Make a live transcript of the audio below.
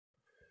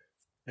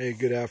Hey,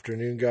 good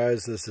afternoon,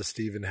 guys. This is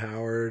Stephen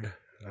Howard.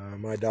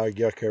 My dog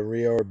Yucca and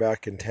Rio are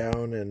back in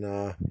town and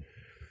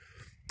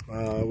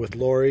with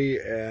Lori,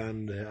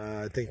 and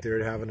I think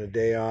they're having a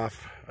day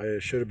off.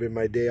 It should have been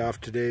my day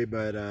off today,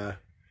 but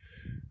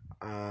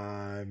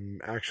I'm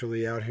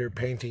actually out here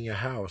painting a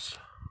house.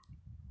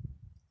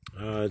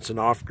 It's an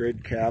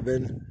off-grid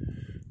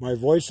cabin. My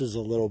voice is a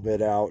little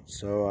bit out,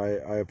 so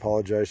I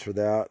apologize for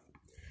that.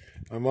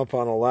 I'm up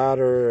on a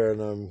ladder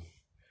and I'm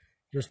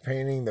just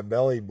painting the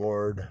belly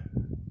board.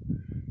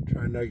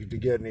 Trying not to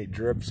get any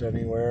drips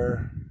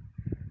anywhere.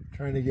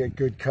 Trying to get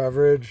good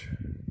coverage.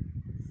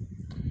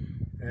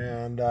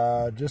 And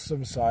just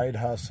some side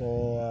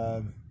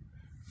hustle.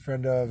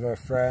 Friend of a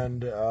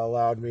friend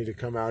allowed me to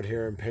come out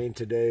here and paint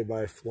today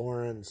by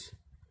Florence.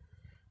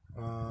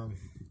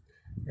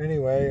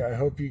 Anyway, I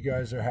hope you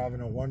guys are having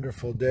a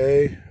wonderful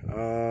day.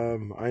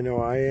 I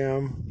know I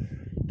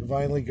am.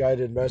 Divinely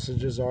guided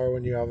messages are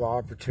when you have the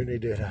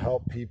opportunity to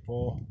help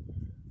people.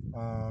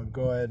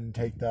 Go ahead and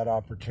take that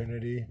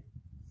opportunity.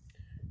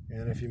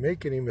 And if you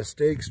make any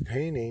mistakes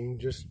painting,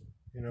 just,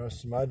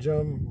 smudge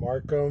them,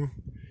 mark them,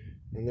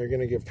 and they're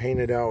going to get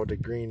painted out with the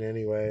green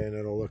anyway, and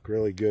it'll look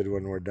really good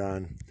when we're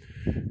done.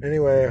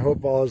 Anyway, I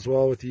hope all is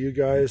well with you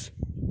guys.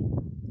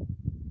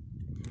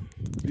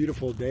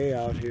 Beautiful day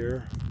out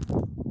here.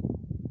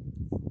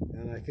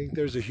 And I think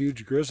there's a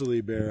huge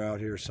grizzly bear out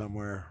here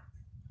somewhere.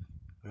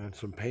 And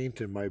some paint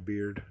in my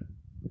beard.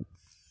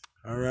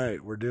 All right,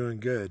 we're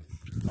doing good.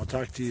 I'll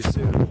talk to you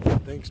soon.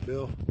 Thanks,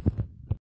 Bill.